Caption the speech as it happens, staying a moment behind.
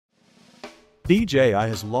DJI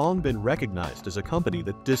has long been recognized as a company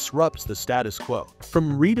that disrupts the status quo.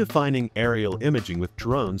 From redefining aerial imaging with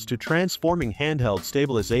drones to transforming handheld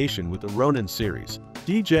stabilization with the Ronin series,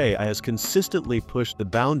 DJI has consistently pushed the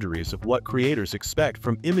boundaries of what creators expect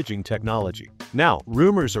from imaging technology. Now,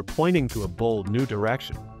 rumors are pointing to a bold new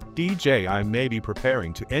direction. DJI may be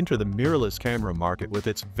preparing to enter the mirrorless camera market with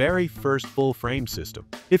its very first full-frame system.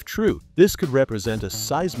 If true, this could represent a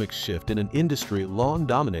seismic shift in an industry long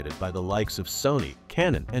dominated by the likes of Sony,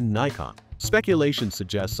 Canon, and Nikon. Speculation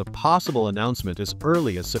suggests a possible announcement as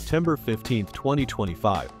early as September 15,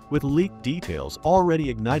 2025, with leaked details already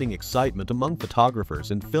igniting excitement among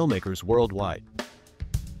photographers and filmmakers worldwide.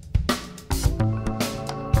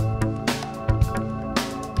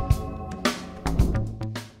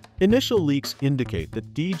 Initial leaks indicate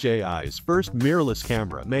that DJI's first mirrorless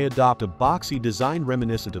camera may adopt a boxy design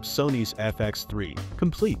reminiscent of Sony's FX3,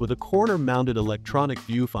 complete with a corner-mounted electronic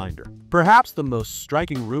viewfinder. Perhaps the most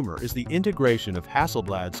striking rumor is the integration of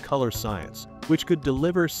Hasselblad's color science, which could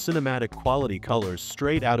deliver cinematic quality colors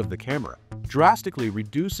straight out of the camera, drastically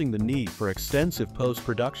reducing the need for extensive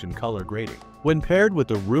post-production color grading. When paired with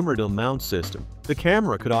the rumored mount system, the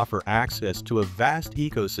camera could offer access to a vast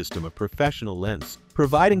ecosystem of professional lenses,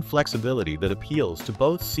 providing flexibility that appeals to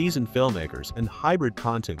both seasoned filmmakers and hybrid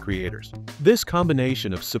content creators. This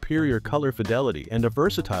combination of superior color fidelity and a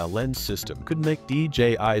versatile lens system could make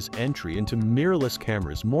DJI's entry into mirrorless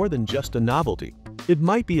cameras more than just a novelty. It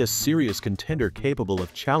might be a serious contender capable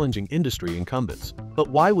of challenging industry incumbents. But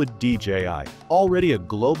why would DJI, already a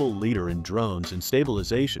global leader in drones and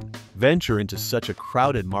stabilization, venture into such a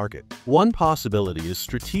crowded market? One possibility is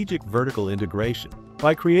strategic vertical integration.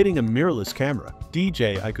 By creating a mirrorless camera,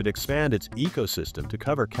 DJI could expand its ecosystem to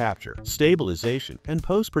cover capture, stabilization, and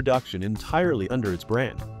post-production entirely under its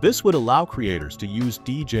brand. This would allow creators to use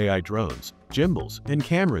DJI drones, gimbals, and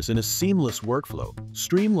cameras in a seamless workflow,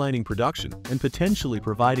 streamlining production and potentially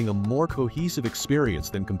providing a more cohesive experience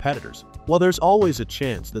than competitors. While there's always a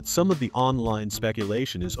chance that some of the online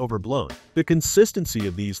speculation is overblown, the consistency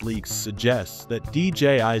of these leaks suggests that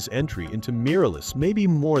DJI's entry into mirrorless may be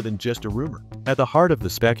more than just a rumor. At the heart of the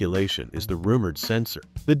speculation is the rumored sensor.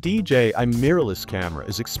 The DJI mirrorless camera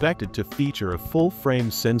is expected to feature a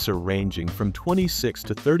full-frame sensor ranging from 26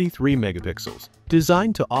 to 33 megapixels,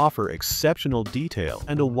 designed to offer exceptional detail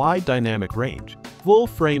and a wide dynamic range.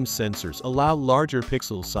 Full-frame sensors allow larger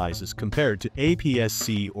pixel sizes compared to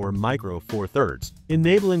APS-C or Micro Four Thirds,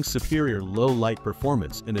 enabling superior low-light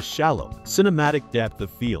performance in a shallow, cinematic depth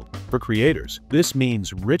of field. For creators, this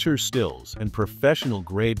means richer stills and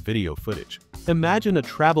professional-grade video footage. Imagine a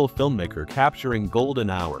travel filmmaker capturing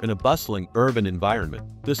golden hour in a bustling urban environment.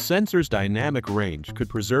 The sensor's dynamic range could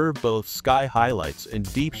preserve both sky highlights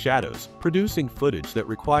and deep shadows, producing footage that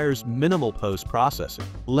requires minimal post-processing.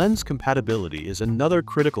 Lens compatibility is another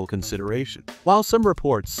critical consideration. While some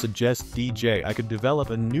reports suggest DJI could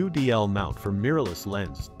develop a new DL mount for mirrorless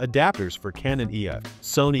lens, adapters for Canon EF,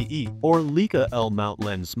 Sony E, or Leica L mount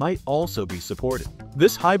lens might also be supported.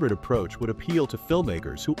 This hybrid approach would appeal to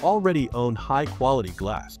filmmakers who already own high-quality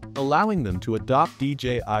glass, allowing them to adopt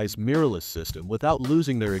DJI's mirrorless system without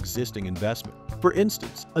losing their existing investment. For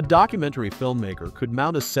instance, a documentary filmmaker could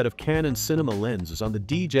mount a set of Canon cinema lenses on the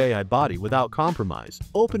DJI body without compromise,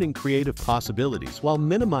 opening creative possibilities while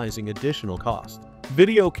minimizing additional costs.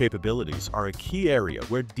 Video capabilities are a key area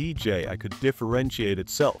where DJI could differentiate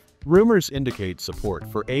itself. Rumors indicate support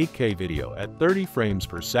for 8K video at 30 frames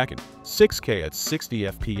per second, 6K at 60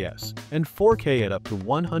 FPS, and 4K at up to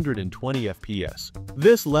 120 FPS.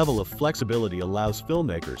 This level of flexibility allows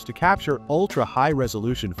filmmakers to capture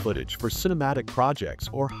ultra-high-resolution footage for cinematic projects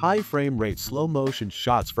or high-frame-rate slow-motion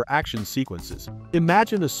shots for action sequences.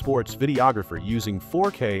 Imagine a sports videographer using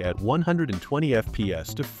 4K at 120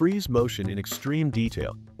 FPS to freeze motion in extreme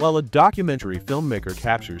detail, while a documentary filmmaker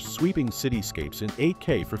captures sweeping cityscapes in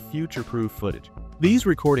 8K for future-proof footage. These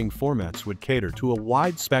recording formats would cater to a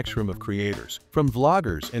wide spectrum of creators, from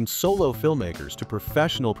vloggers and solo filmmakers to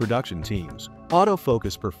professional production teams.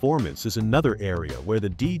 Autofocus performance is another area where the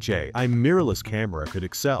DJI mirrorless camera could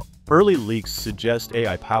excel. Early leaks suggest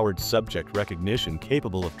AI-powered subject recognition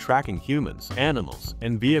capable of tracking humans, animals,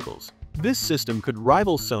 and vehicles. This system could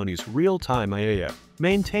rival Sony's real-time IAF,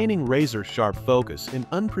 maintaining razor-sharp focus in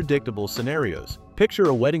unpredictable scenarios. Picture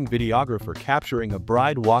a wedding videographer capturing a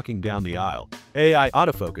bride walking down the aisle. AI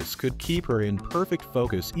autofocus could keep her in perfect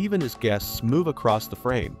focus even as guests move across the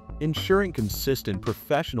frame, ensuring consistent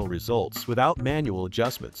professional results without manual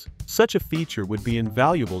adjustments. Such a feature would be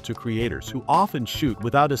invaluable to creators who often shoot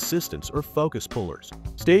without assistance or focus pullers.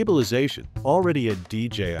 Stabilization, already a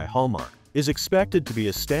DJI hallmark, is expected to be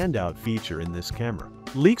a standout feature in this camera.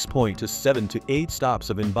 Leaks point to 7 to 8 stops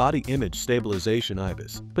of in-body image stabilization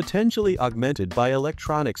IBIS, potentially augmented by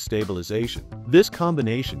electronic stabilization. This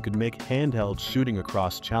combination could make handheld shooting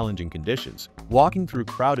across challenging conditions, walking through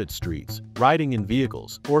crowded streets, riding in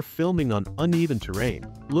vehicles, or filming on uneven terrain,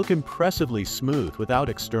 look impressively smooth without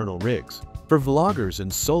external rigs. For vloggers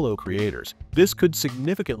and solo creators, this could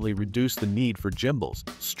significantly reduce the need for gimbals,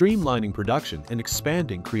 streamlining production and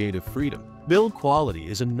expanding creative freedom. Build quality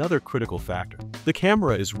is another critical factor. The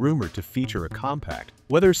camera is rumored to feature a compact,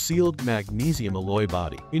 weather-sealed magnesium alloy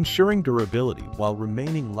body, ensuring durability while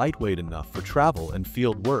remaining lightweight enough for travel and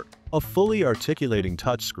field work. A fully articulating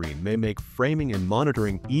touchscreen may make framing and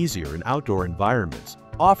monitoring easier in outdoor environments,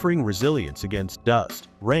 offering resilience against dust,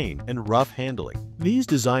 rain, and rough handling. These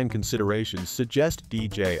design considerations suggest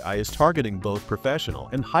DJI is targeting both professional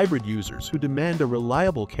and hybrid users who demand a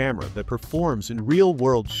reliable camera that performs in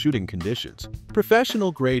real-world shooting conditions.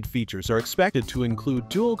 Professional-grade features are expected to include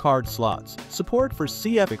dual card slots, support for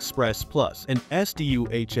CF Express Plus and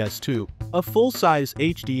SDUHS2, a full-size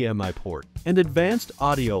HDMI port, and advanced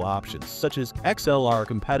audio options such as XLR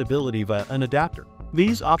compatibility via an adapter.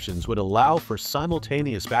 These options would allow for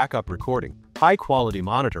simultaneous backup recording, high-quality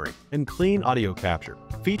monitoring, and clean audio capture,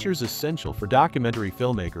 features essential for documentary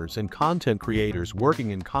filmmakers and content creators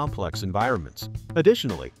working in complex environments.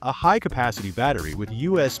 Additionally, a high-capacity battery with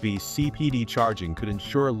USB-C PD charging could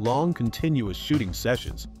ensure long continuous shooting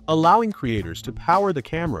sessions, allowing creators to power the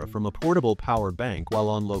camera from a portable power bank while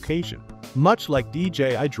on location. Much like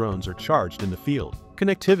DJI drones are charged in the field,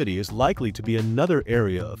 connectivity is likely to be another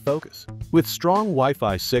area of focus. With strong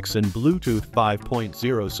Wi-Fi 6 and Bluetooth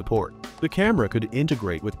 5.0 support, the camera could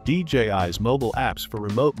integrate with DJI's mobile apps for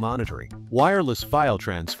remote monitoring, wireless file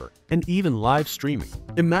transfer, and even live streaming.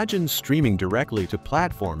 Imagine streaming directly to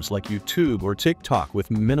platforms like YouTube or TikTok with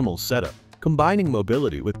minimal setup, combining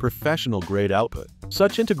mobility with professional-grade output.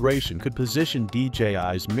 Such integration could position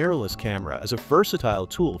DJI's mirrorless camera as a versatile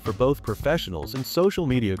tool for both professionals and social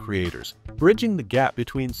media creators, bridging the gap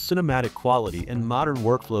between cinematic quality and modern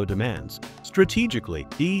workflow demands. Strategically,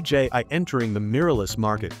 DJI entering the mirrorless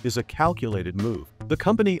market is a calculated move. The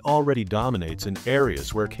company already dominates in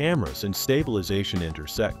areas where cameras and stabilization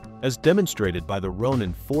intersect, as demonstrated by the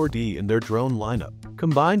Ronin 4D in their drone lineup.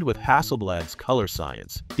 Combined with Hasselblad's color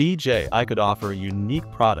science, DJI could offer a unique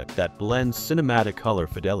product that blends cinematic color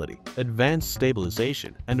fidelity, advanced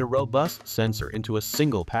stabilization, and a robust sensor into a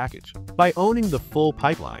single package. By owning the full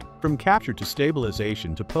pipeline, from capture to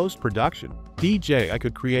stabilization to post-production, DJI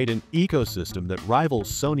could create an ecosystem that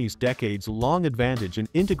rivals Sony's decades-long advantage in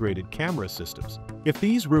integrated camera systems. If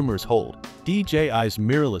these rumors hold, DJI's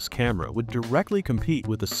mirrorless camera would directly compete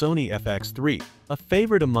with the Sony FX3, a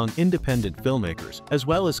favorite among independent filmmakers, as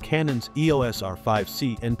well as Canon's EOS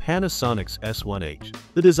R5C and Panasonic's S1H.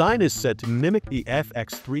 The design is said to mimic the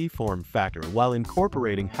FX3 form factor while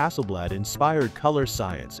incorporating Hasselblad-inspired color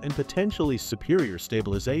science and potentially superior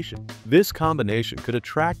stabilization. This combination could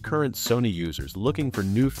attract current Sony users looking for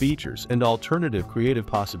new features and alternative creative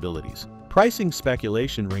possibilities. Pricing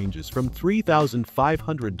speculation ranges from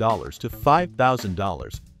 $3,500 to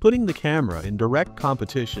 $5,000, putting the camera in direct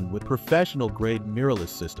competition with professional-grade mirrorless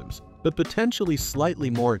systems, but potentially slightly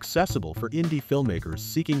more accessible for indie filmmakers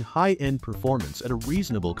seeking high-end performance at a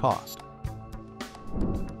reasonable cost.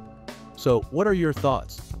 So, what are your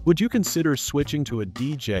thoughts? Would you consider switching to a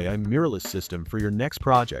DJI mirrorless system for your next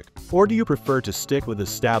project? Or do you prefer to stick with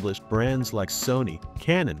established brands like Sony,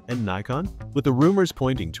 Canon, and Nikon? With the rumors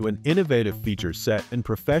pointing to an innovative feature set and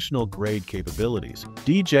professional-grade capabilities,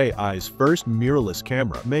 DJI's first mirrorless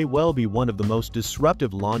camera may well be one of the most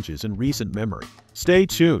disruptive launches in recent memory. Stay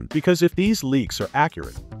tuned, because if these leaks are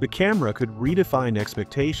accurate, the camera could redefine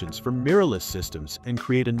expectations for mirrorless systems and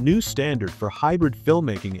create a new standard for hybrid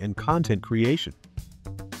filmmaking and content creation.